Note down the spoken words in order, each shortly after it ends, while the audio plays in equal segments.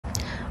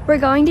We're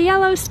going to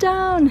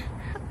Yellowstone!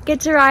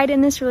 Get to ride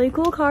in this really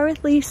cool car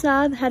with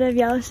Lisa, the head of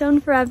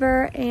Yellowstone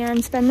Forever,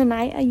 and spend the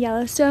night at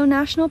Yellowstone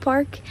National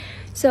Park.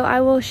 So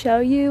I will show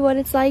you what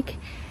it's like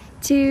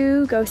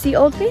to go see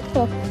Old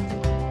Faithful.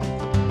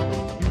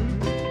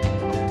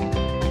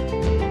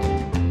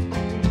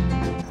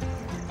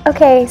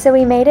 Okay, so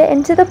we made it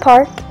into the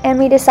park and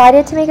we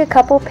decided to make a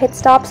couple pit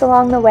stops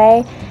along the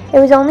way. It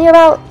was only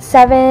about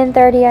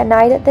 7:30 at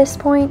night at this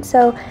point,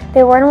 so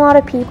there weren't a lot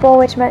of people,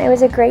 which meant it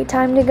was a great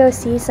time to go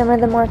see some of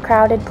the more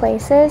crowded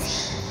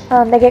places.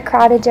 They get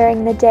crowded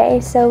during the day,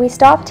 so we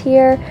stopped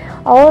here.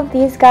 All of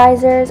these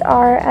geysers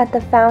are at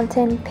the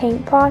Fountain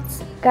Paint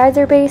Pots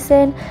geyser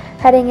basin,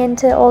 heading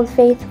into Old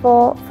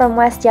Faithful from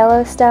West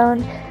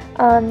Yellowstone.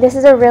 This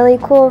is a really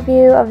cool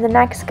view of the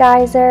next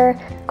geyser.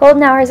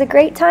 Golden hour is a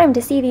great time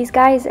to see these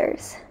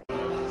geysers.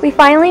 We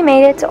finally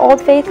made it to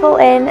Old Faithful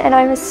Inn, and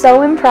I was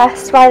so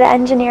impressed by the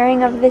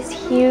engineering of this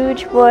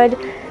huge wood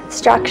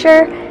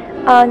structure.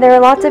 There are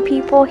lots of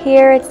people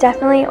here. It's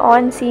definitely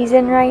on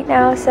season right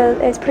now, so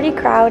it's pretty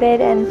crowded,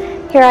 and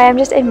here I am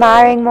just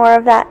admiring more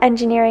of that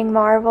engineering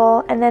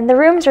marvel. And then the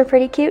rooms are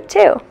pretty cute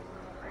too.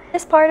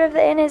 This part of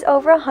the inn is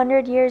over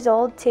 100 years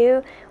old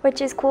too,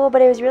 which is cool,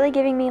 but it was really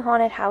giving me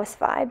haunted house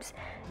vibes.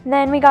 And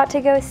then we got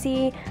to go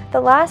see the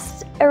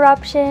last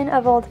eruption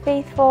of Old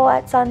Faithful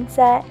at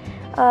sunset.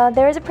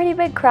 There was a pretty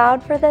big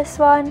crowd for this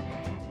one.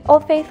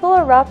 Old Faithful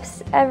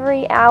erupts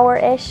every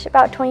hour-ish,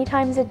 about 20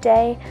 times a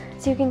day,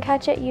 so you can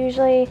catch it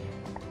usually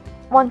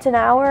once an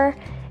hour.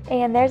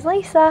 And there's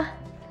Lisa.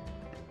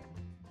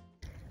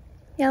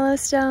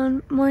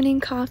 Yellowstone morning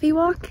coffee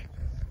walk.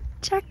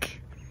 Check.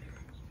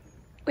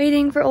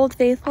 Waiting for Old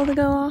Faithful to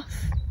go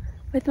off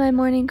with my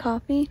morning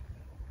coffee.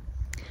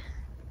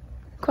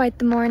 Quite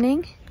the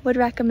morning. Would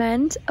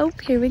recommend. Oh,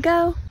 here we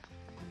go.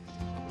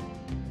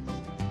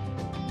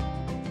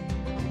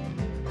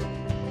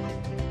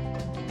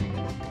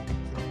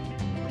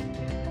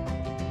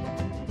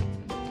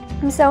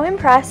 I'm so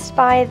impressed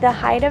by the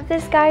height of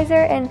this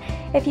geyser, and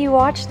if you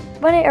watch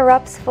when it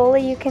erupts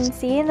fully, you can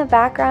see in the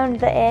background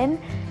the inn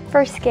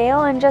for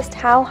scale and just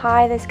how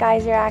high this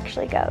geyser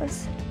actually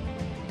goes.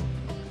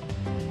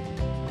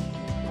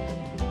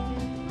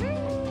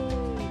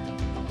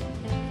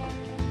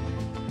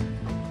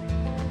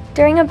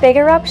 During a big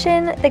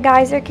eruption, the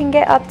geyser can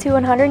get up to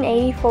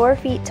 184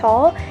 feet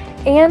tall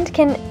and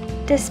can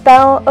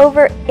dispel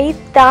over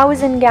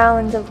 8,000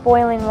 gallons of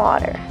boiling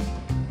water.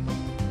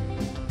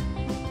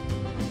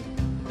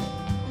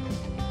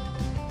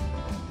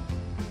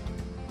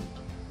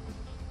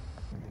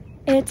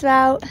 It's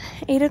about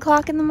 8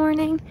 o'clock in the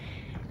morning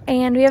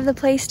and we have the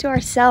place to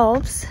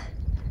ourselves.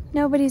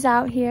 Nobody's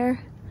out here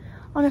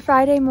on a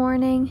Friday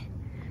morning.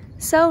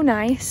 So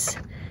nice.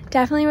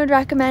 Definitely would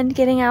recommend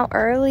getting out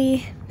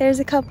early. There's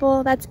a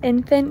couple, that's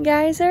Infant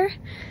Geyser.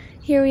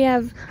 Here we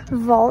have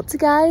Vault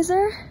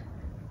Geyser,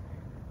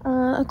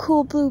 a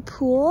cool blue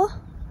pool.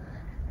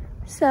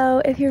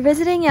 So if you're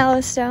visiting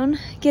Yellowstone,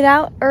 get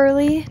out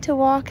early to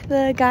walk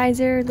the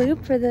geyser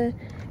loop or the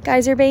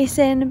geyser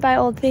basin by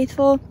Old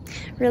Faithful.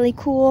 Really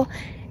cool.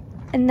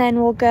 And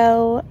then we'll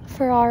go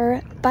for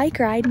our bike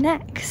ride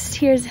next.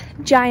 Here's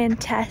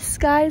Giantess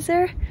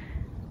Geyser.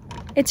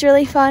 It's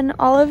really fun.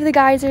 All of the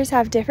geysers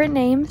have different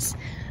names,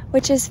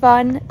 which is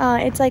fun.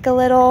 It's like a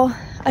little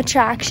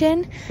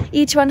attraction.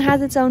 Each one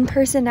has its own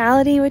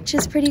personality, which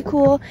is pretty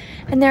cool.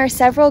 And there are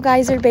several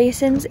geyser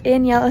basins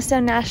in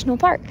Yellowstone National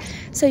Park,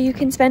 so you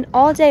can spend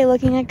all day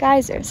looking at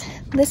geysers.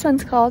 This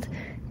one's called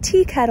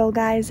Tea Kettle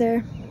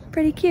Geyser.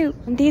 Pretty cute.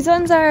 These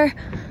ones are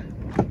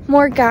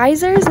more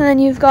geysers, and then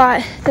you've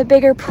got the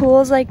bigger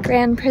pools like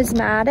Grand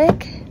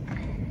Prismatic.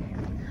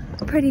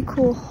 Pretty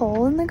cool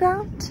hole in the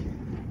ground.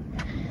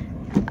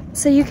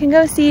 So you can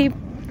go see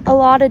a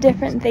lot of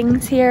different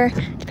things here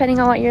depending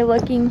on what you're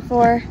looking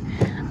for.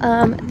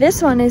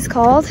 This one is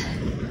called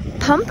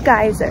Pump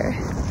Geyser.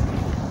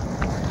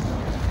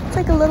 It's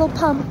like a little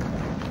pump.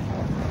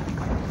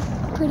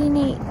 Pretty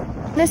neat.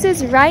 This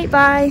is right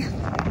by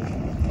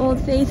Old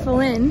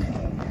Faithful Inn.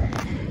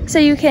 So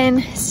you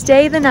can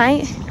stay the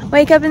night,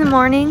 wake up in the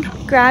morning,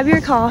 grab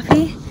your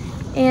coffee,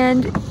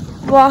 and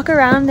walk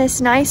around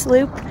this nice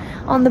loop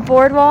on the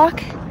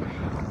boardwalk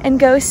and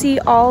go see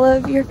all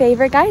of your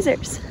favorite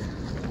geysers.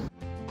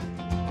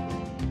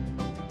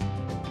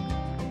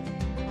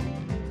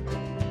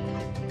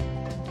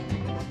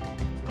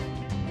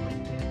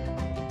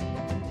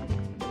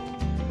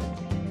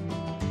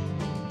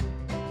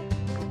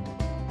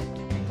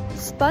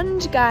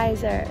 Sponge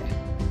Geyser.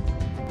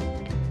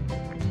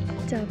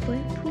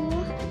 Doublet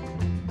pool.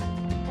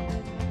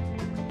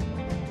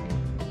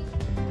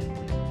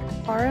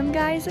 Aurum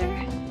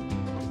Geyser.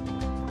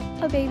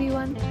 A baby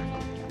one.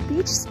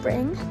 Beach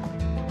Spring.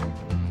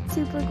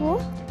 Super cool.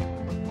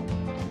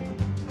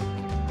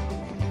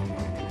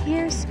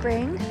 Here's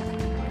Spring.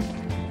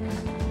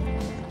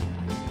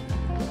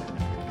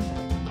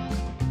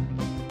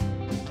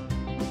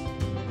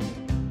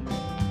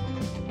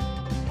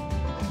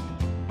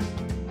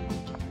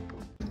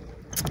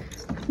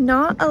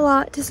 Not a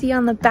lot to see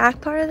on the back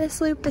part of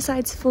this loop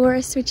besides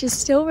forest, which is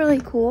still really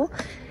cool.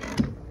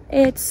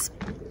 I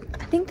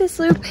think this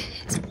loop,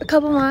 it's a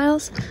couple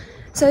miles,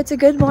 so it's a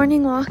good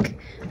morning walk,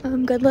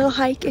 good little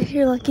hike if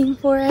you're looking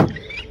for it.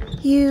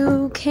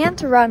 You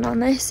can't run on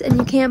this and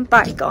you can't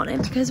bike on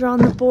it because we're on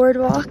the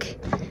boardwalk,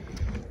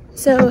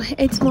 so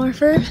it's more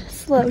for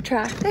slow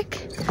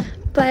traffic,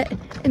 but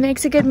it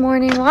makes a good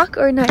morning walk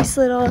or a nice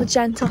little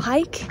gentle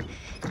hike.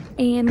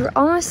 And we're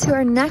almost to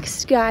our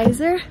next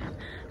geyser,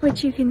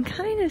 which you can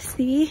kind of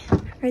see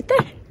right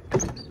there.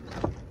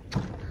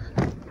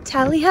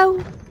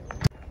 Tally-ho!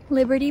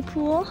 Liberty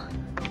Pool.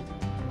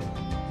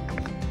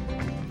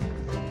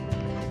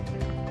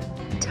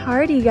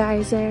 Tardy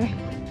Geyser.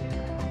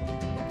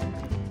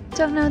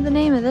 Don't know the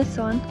name of this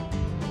one.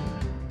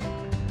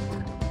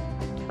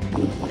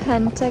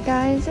 Penta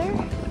Geyser.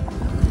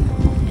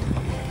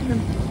 And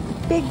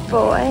a big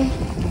boy.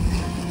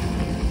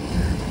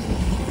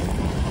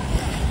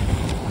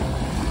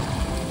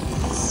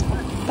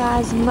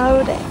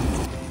 Spasmodic.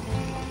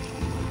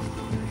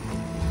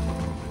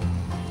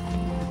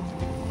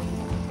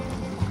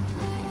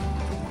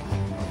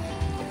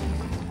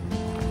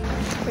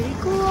 It's pretty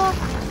cool.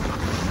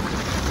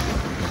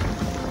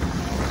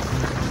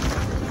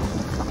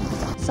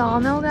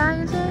 Sawmill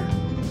Geyser.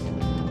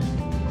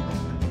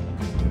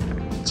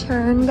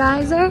 Turn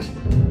Geyser.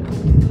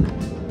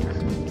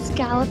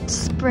 Scalloped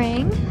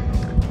Spring.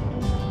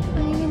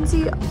 And you can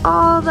see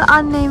all the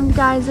unnamed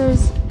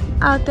geysers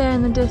out there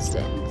in the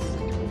distance.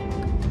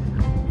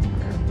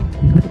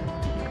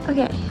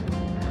 Okay,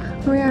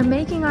 we are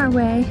making our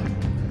way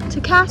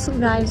to Castle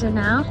Geyser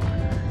now.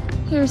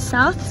 Here's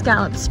South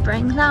Scallop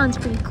Spring. That one's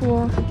pretty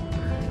cool.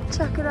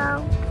 Check it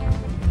out.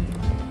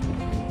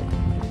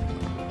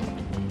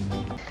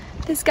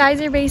 This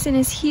geyser basin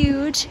is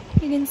huge.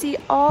 You can see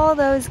all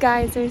those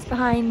geysers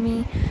behind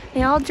me.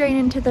 They all drain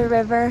into the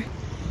river.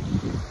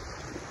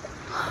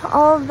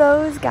 All of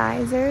those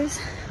geysers.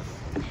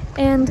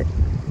 And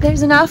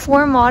there's enough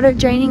warm water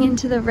draining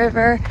into the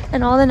river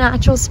and all the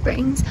natural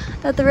springs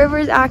that the river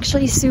is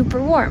actually super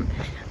warm.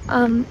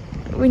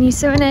 When you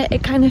swim in it,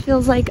 it kind of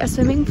feels like a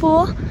swimming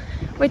pool,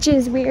 which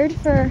is weird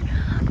for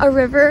a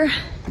river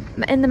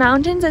in the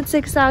mountains at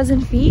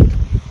 6,000 feet.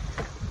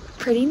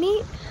 Pretty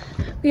neat.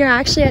 We are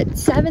actually at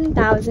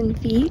 7,000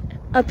 feet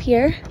up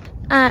here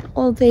at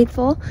Old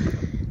Faithful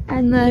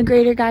and the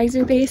Greater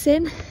Geyser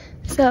Basin.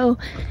 So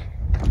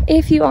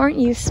if you aren't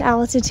used to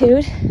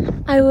altitude,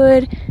 I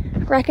would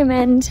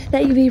recommend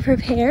that you be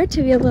prepared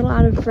to be a little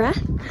out of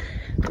breath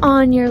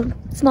on your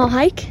small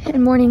hike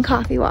and morning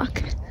coffee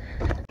walk.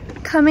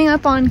 Coming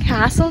up on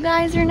Castle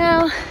Geyser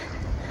now,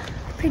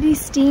 pretty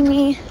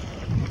steamy.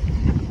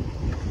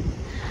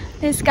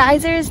 This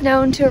geyser is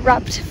known to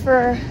erupt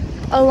for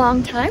a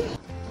long time.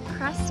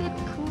 Crusted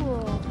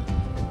Pool.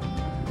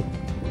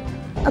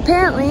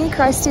 Apparently,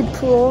 Crusted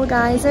Pool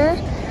Geyser,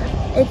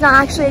 it's not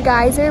actually a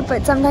geyser,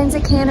 but sometimes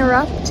it can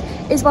erupt,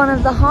 is one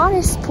of the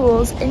hottest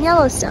pools in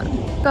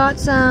Yellowstone. Got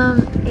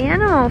some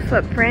animal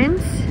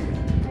footprints,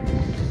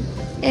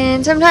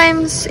 and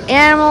sometimes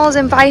animals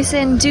and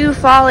bison do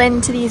fall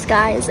into these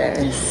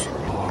geysers.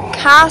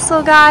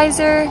 Castle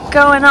Geyser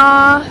going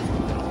off.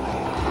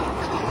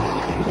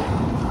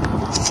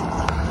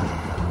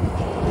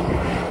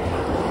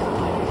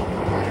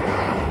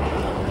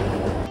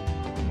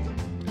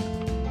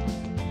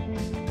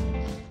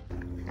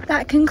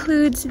 That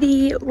concludes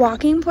the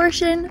walking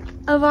portion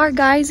of our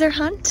geyser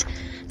hunt.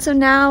 So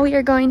now we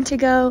are going to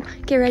go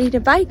get ready to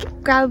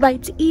bike, grab a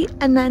bite to eat,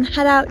 and then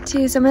head out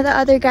to some of the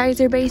other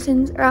geyser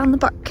basins around the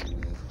park.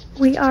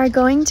 We are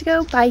going to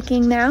go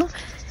biking now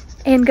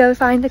and go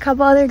find a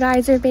couple other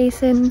geyser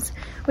basins,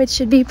 which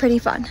should be pretty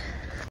fun.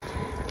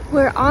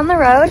 We're on the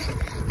road,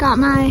 got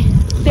my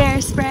bear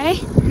spray,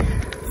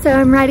 so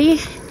I'm ready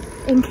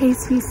in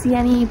case we see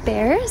any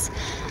bears.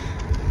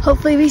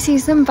 Hopefully we see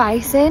some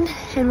bison,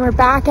 and we're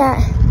back at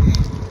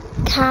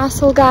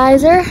Castle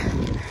Geyser.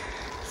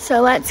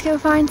 So let's go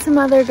find some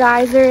other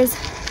geysers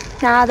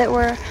now that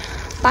we're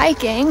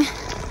biking.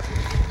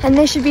 And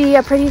this should be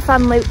a pretty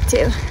fun loop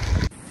too.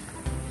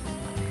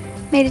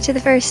 Made it to the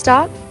first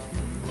stop.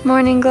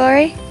 Morning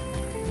Glory.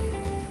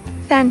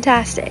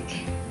 Fantastic.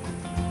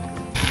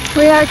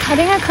 We are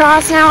cutting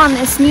across now on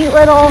this neat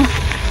little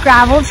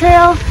gravel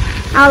trail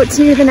out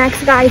to the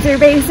next geyser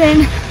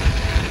basin.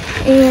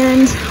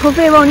 And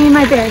hopefully I won't need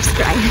my bear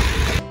spray.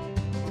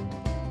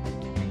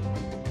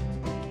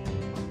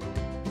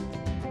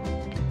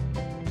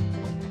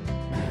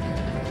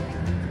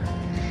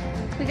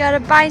 We got a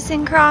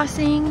bison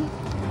crossing.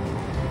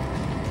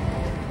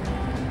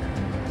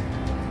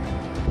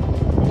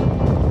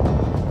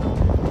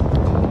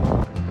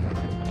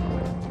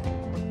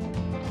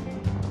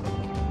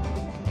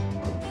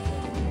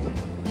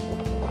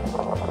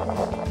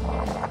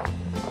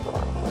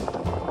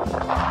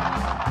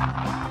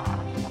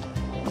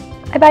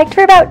 I biked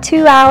for about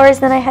 2 hours,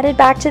 then I headed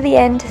back to the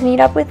inn to meet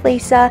up with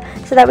Lisa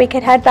so that we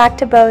could head back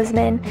to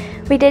Bozeman.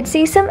 We did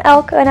see some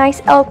elk, a nice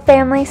elk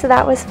family, so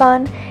that was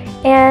fun.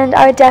 And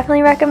I would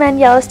definitely recommend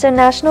Yellowstone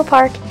National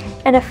Park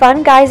and a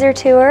fun geyser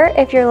tour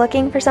if you're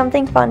looking for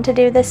something fun to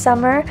do this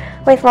summer,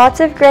 with lots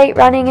of great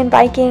running and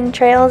biking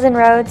trails and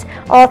roads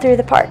all through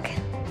the park.